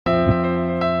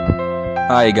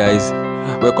Hi guys,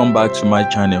 welcome back to my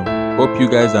channel. Hope you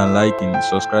guys are liking,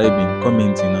 subscribing,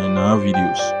 commenting on our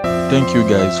videos. Thank you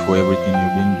guys for everything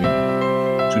you've been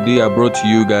doing. Today I brought to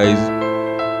you guys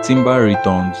Timber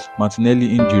returns,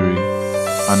 Martinelli injury,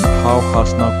 and how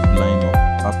Arsenal could line up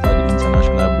after the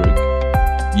international break.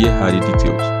 Here are the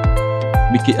details.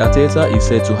 Mikel Arteta is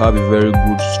said to have a very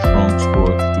good, strong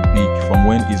squad to pick from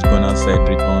when his Ghana side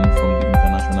returned from the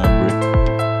international break.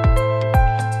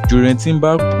 Jurgen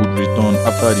Timber could return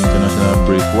after the international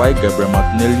break, while Gabriel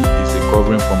Martinelli is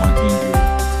recovering from an injury.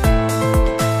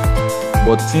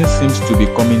 But things seem to be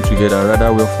coming together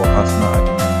rather well for Arsenal at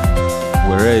the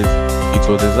moment, whereas it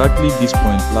was exactly this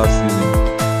point last season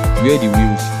where the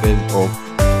wheels fell off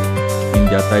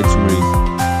in their title race.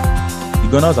 The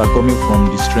Gunners are coming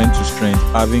from the strength to strength,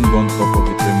 having gone top of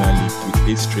the Premier League with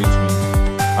 8 straight wins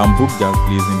and booked their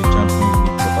place in the Champions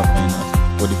League quarterfinals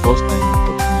for the first time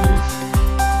in 14 years.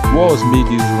 What has made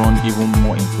this run even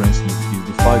more impressive is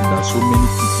the fact that so many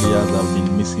key players have been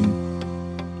missing.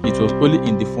 It was only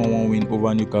in the 4-1 win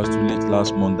over Newcastle late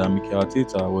last month that Mikel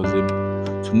Arteta was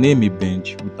able to name a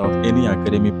bench without any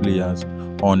academy players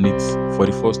on it for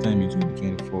the first time in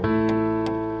 2024.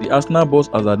 The Arsenal boss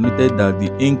has admitted that the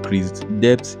increased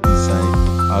depth inside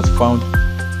has found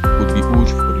could be huge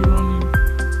for the running.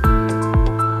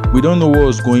 We don't know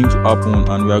what's going to happen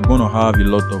and we are going to have a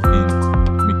lot of games,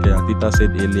 Mikel Arteta said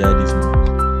earlier this month.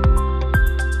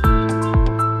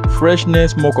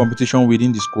 Freshness, more competition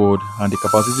within the squad, and the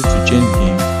capacity to change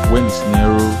games when the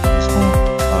scenario is on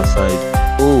our side.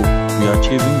 Oh, we are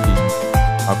chasing games,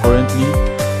 are currently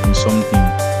in something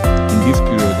in this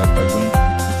period that we are going to be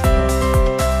critical.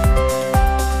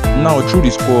 Now, through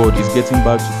the squad is getting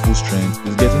back to full strength,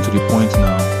 is getting to the point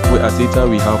now where Arteta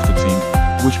will have to think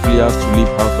which players to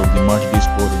leave out of the matchday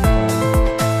squad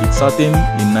entirely. It's certainly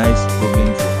a nice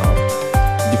problem to have.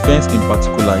 Defense in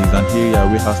particular is an area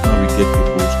where Arsenal will get the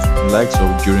boost. The likes of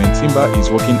Jurgen Timber is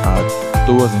working hard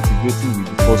towards integrating with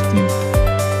the first team.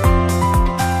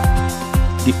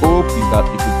 The hope is that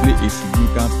it will play a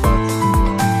significant part in the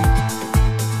running.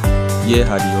 Here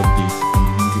are the updates on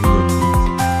the injury updates,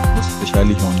 most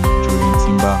especially on Jurgen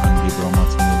Timber and Gabriel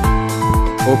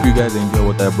Martinelli. Hope you guys enjoy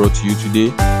what I brought to you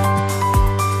today.